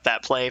set up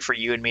that play for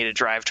you and me to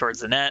drive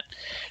towards the net.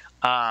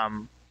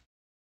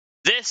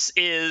 This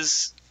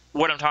is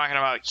what I'm talking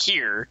about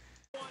here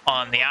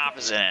on the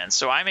opposite end.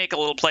 So I make a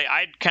little play.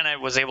 I kind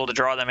of was able to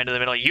draw them into the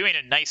middle. You made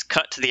a nice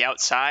cut to the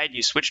outside.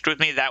 You switched with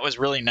me. That was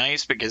really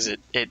nice because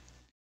it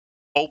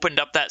opened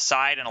up that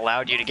side and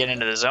allowed you to get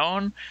into the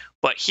zone.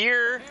 But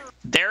here,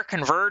 they're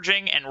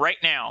converging, and right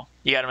now,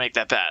 you got to make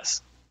that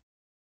pass.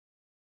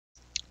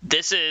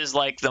 This is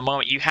like the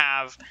moment you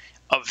have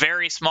a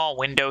very small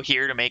window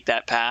here to make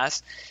that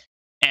pass.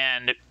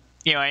 And,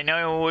 you know, I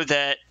know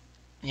that,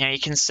 you know, you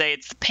can say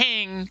it's the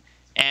ping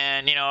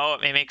and, you know,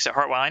 it makes it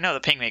hard. Well, I know the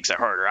ping makes it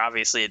harder.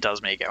 Obviously, it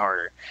does make it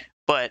harder.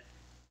 But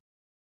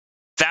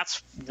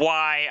that's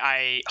why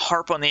I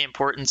harp on the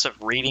importance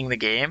of reading the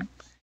game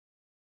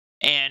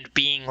and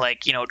being,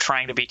 like, you know,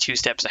 trying to be 2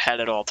 steps ahead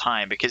at all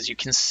time, because you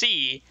can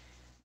see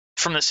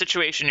from the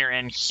situation you're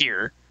in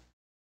here,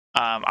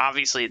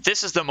 obviously,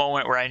 this is the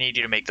moment where I need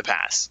you to make the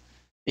pass,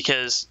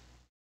 because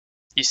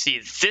you see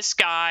this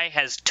guy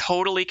has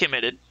totally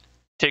committed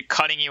to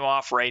cutting you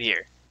off right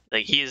here.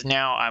 Like, he is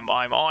now, I'm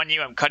on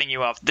you, I'm cutting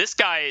you off. This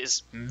guy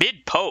is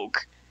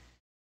mid-poke.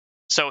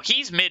 So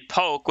he's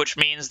mid-poke, which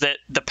means that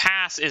the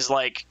pass is,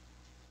 like,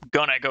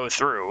 gonna go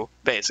through,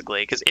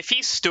 basically. Because if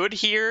he stood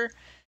here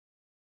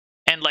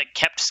and, like,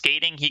 kept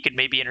skating, he could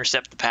maybe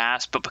intercept the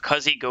pass. But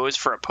because he goes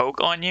for a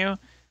poke on you,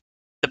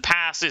 the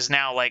pass is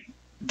now, like,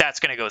 that's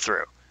gonna go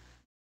through.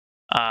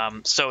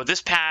 So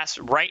this pass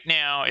right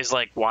now is,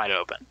 like, wide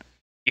open.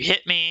 You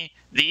hit me,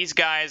 these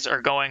guys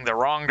are going the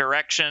wrong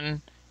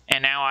direction,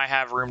 and now I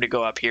have room to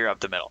go up here, up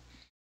the middle.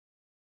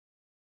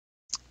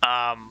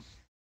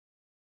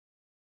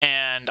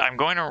 And I'm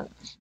going to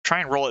try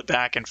and roll it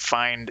back and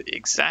find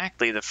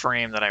exactly the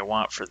frame that I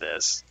want for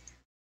this,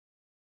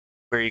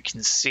 where you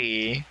can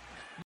see,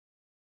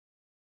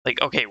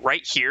 like, okay,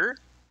 right here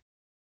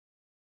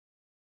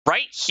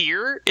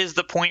is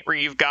the point where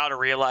you've got to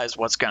realize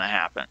what's going to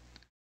happen.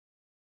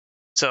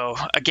 So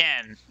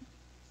again,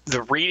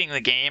 the reading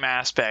the game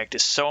aspect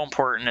is so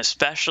important,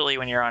 especially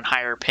when you're on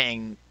higher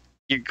ping.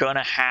 You're going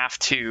to have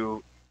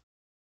to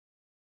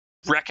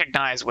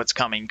recognize what's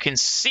coming. You can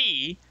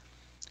see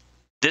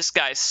this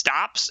guy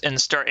stops and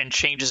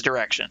changes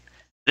direction.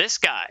 This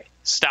guy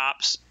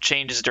stops,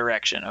 changes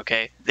direction,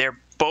 okay? They're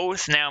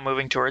both now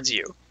moving towards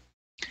you.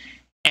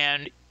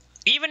 And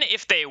even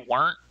if they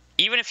weren't,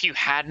 even if you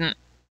hadn't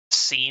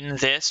seen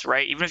this,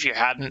 right? Even if you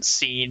hadn't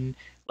seen,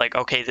 like,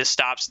 okay, this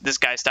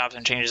guy stops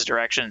and changes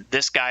direction.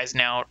 This guy's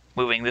now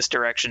moving this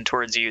direction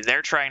towards you.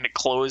 They're trying to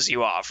close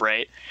you off,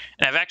 right?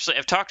 And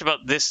I've talked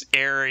about this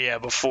area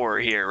before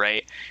here,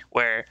 right?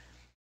 Where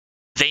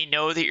they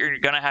know that you're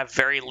going to have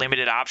very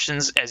limited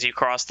options as you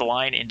cross the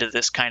line into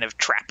this kind of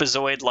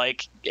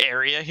trapezoid-like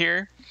area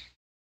here.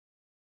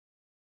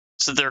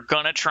 So they're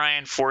going to try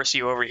and force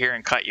you over here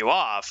and cut you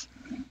off.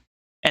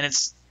 And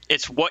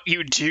it's what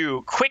you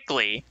do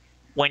quickly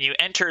when you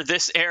enter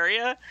this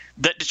area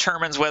that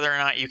determines whether or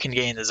not you can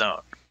gain the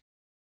zone.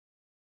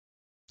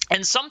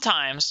 And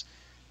sometimes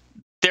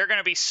they're going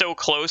to be so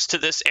close to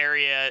this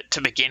area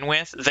to begin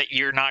with that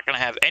you're not going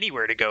to have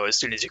anywhere to go as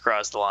soon as you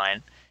cross the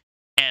line.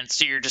 And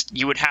so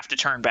you would have to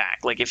turn back.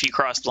 Like, if you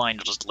cross the line,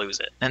 you'll just lose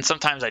it. And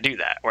sometimes I do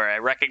that, where I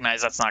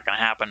recognize that's not going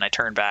to happen. I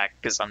turn back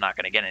because I'm not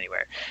going to get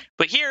anywhere.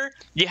 But here,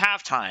 you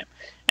have time.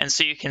 And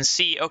so you can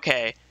see,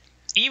 okay,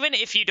 even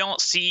if you don't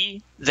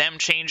see them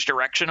change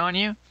direction on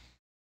you,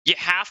 you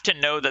have to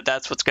know that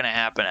that's what's going to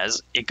happen.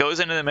 As it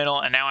goes into the middle,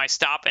 and now I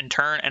stop and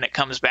turn, and it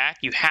comes back,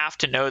 you have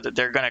to know that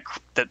they're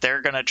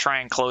going to try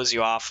and close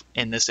you off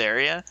in this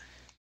area,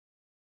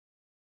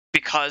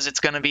 because it's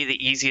going to be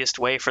the easiest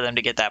way for them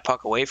to get that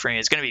puck away from you.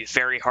 It's going to be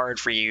very hard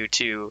for you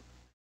to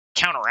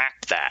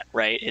counteract that,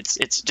 right?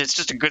 It's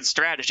just a good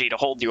strategy to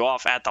hold you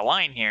off at the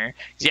line here.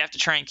 You have to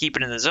try and keep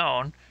it in the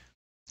zone.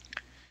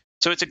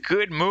 So it's a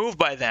good move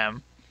by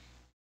them.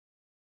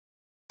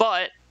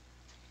 But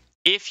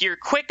if you're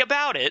quick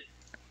about it,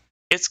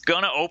 it's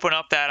going to open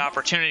up that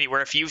opportunity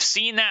where if you've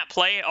seen that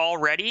play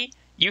already,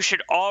 you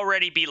should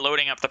already be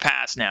loading up the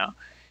pass now.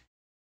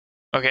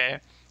 Okay?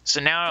 So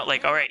now,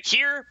 like, all right,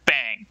 here,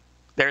 bang.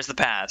 There's the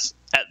pass.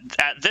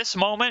 At this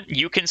moment,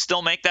 you can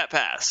still make that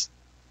pass.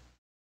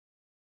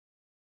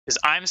 Because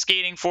I'm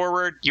skating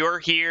forward, you're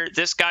here,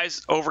 this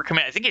guy's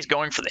overcommit. I think he's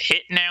going for the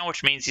hit now,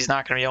 which means he's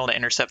not going to be able to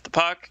intercept the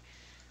puck.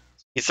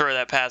 You throw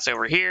that pass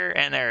over here,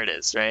 and there it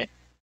is, right?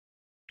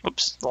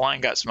 Oops, the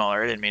line got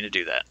smaller. I didn't mean to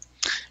do that.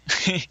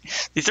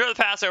 You throw the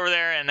pass over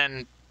there, and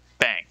then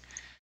bang.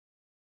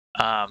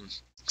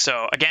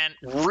 So again,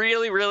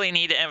 really, really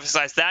need to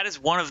emphasize that is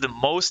one of the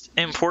most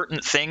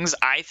important things,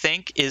 I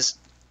think, is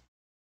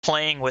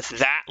playing with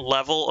that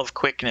level of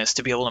quickness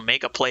to be able to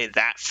make a play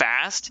that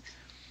fast.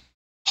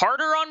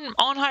 Harder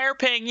on higher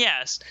ping,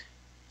 yes.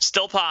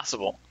 Still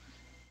possible.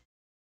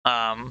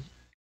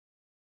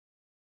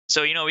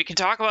 So, you know, we can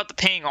talk about the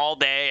ping all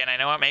day, and I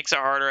know it makes it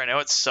harder. I know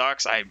it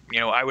sucks. I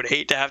would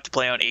hate to have to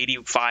play on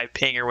 85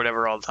 ping or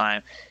whatever all the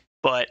time.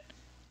 But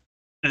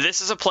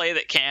this is a play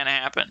that can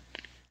happen.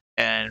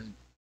 And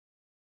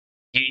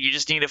you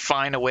just need to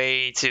find a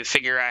way to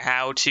figure out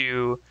how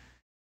to,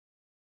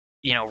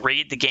 you know,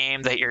 read the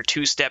game, that you're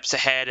 2 steps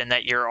ahead and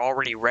that you're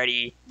already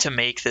ready to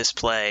make this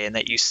play and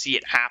that you see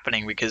it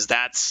happening, because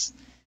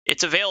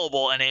it's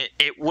available, and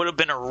it would have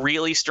been a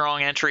really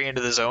strong entry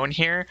into the zone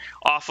here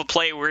off a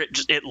play where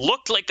it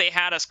looked like they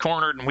had us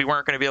cornered and we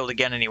weren't going to be able to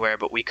get anywhere,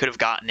 but we could have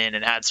gotten in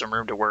and had some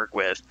room to work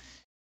with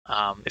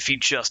if you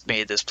just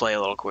made this play a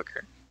little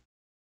quicker.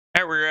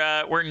 All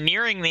right, we're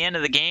nearing the end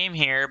of the game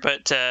here,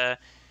 but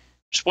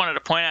just wanted to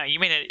point out, you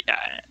made it.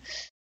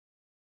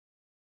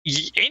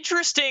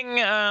 Interesting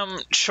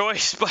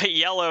choice by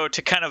yellow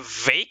to kind of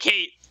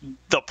vacate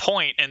the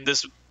point in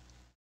this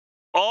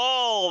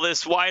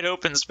wide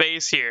open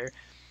space here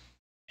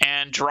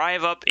and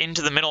drive up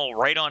into the middle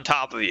right on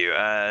top of you.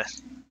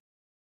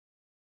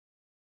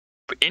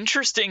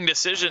 Interesting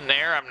decision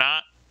there. I'm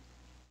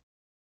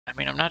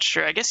not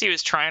sure. I guess he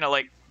was trying to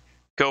like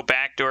go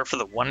backdoor for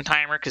the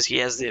one-timer because he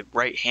has the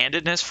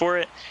right-handedness for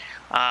it.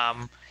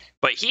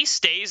 But he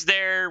stays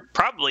there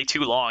probably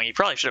too long. He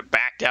probably should have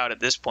backed out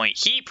at this point.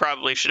 He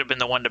probably should have been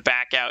the one to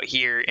back out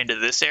here into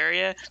this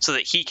area so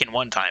that he can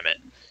one-time it.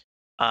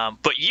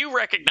 But you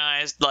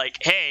recognized, like,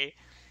 hey,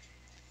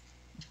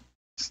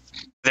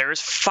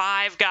 there's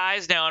 5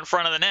 guys now in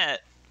front of the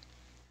net,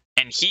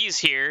 and he's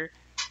here.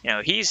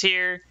 He's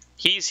here.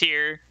 He's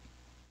here.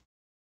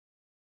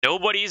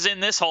 Nobody's in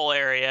this whole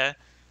area.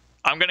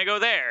 I'm going to go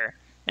there.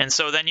 And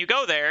so then you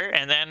go there,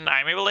 and then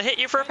I'm able to hit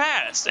you for a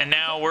pass. And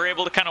now we're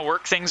able to kind of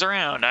work things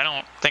around. I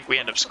don't think we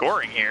end up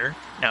scoring here.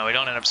 No, we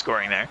don't end up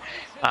scoring there.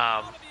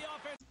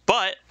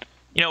 But,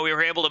 we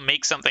were able to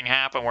make something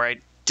happen where I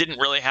didn't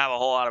really have a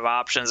whole lot of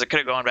options. It could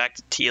have gone back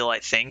to Teal, I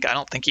think. I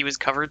don't think he was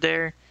covered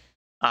there.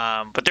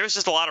 But there's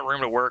just a lot of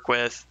room to work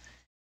with.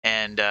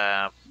 And,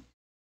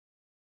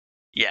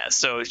 yeah,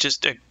 so it's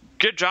just a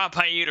good job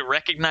by you to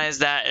recognize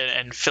that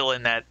and fill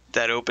in that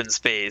open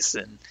space.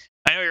 And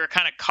I know you're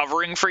kind of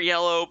covering for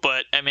yellow,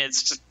 but I mean,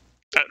 it's just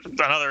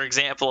another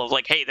example of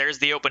like, hey, there's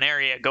the open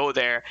area, go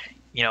there.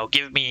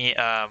 Give me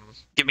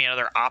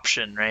another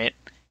option, right?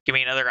 Give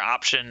me another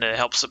option to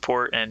help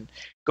support and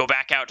go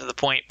back out to the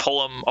point,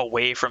 pull them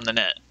away from the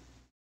net.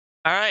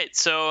 All right,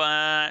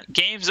 so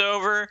game's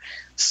over.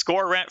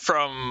 Score went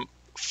from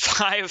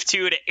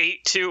 5-2 to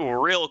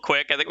 8-2 real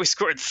quick. I think we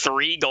scored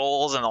 3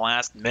 goals in the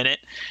last minute.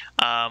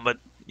 But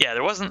yeah,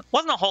 there wasn't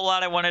a whole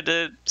lot I wanted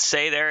to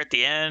say there at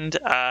the end.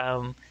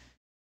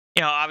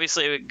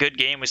 Obviously a good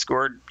game. We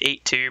scored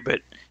 8-2,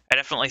 but I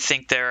definitely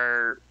think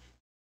there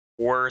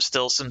were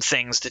still some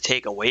things to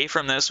take away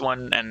from this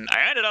one. And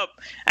I ended up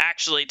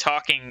actually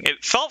talking.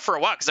 It felt for a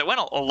while because I went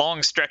a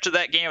long stretch of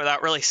that game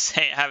without really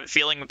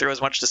feeling that there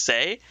was much to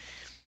say.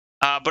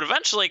 But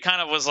eventually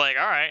kind of was like,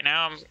 all right,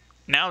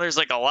 now there's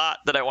like a lot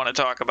that I want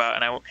to talk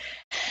about. And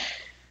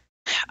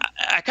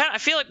I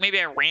feel like maybe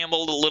I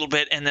rambled a little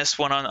bit in this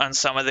one on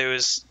some of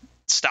those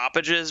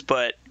stoppages,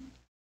 but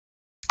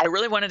I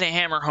really wanted to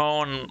hammer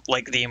home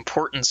like the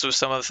importance of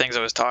some of the things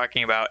I was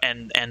talking about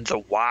and the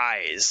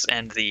whys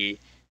and the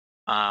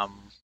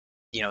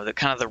the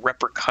kind of the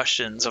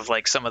repercussions of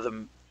like some of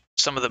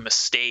the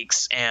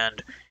mistakes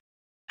and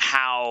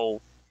how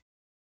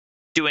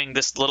doing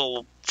this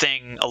little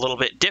thing a little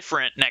bit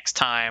different next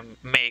time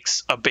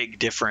makes a big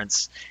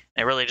difference.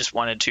 I really just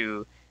wanted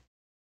to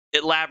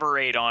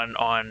elaborate on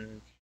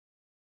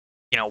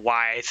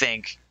why I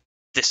think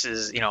this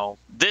is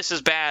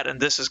bad and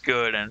this is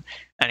good. And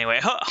anyway,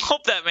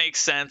 hope that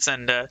makes sense,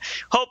 and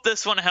hope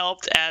this one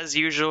helped as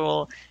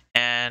usual.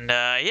 And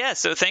yeah,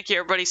 so thank you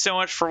everybody so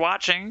much for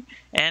watching,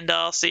 and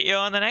I'll see you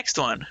on the next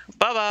one.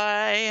 Bye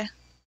bye.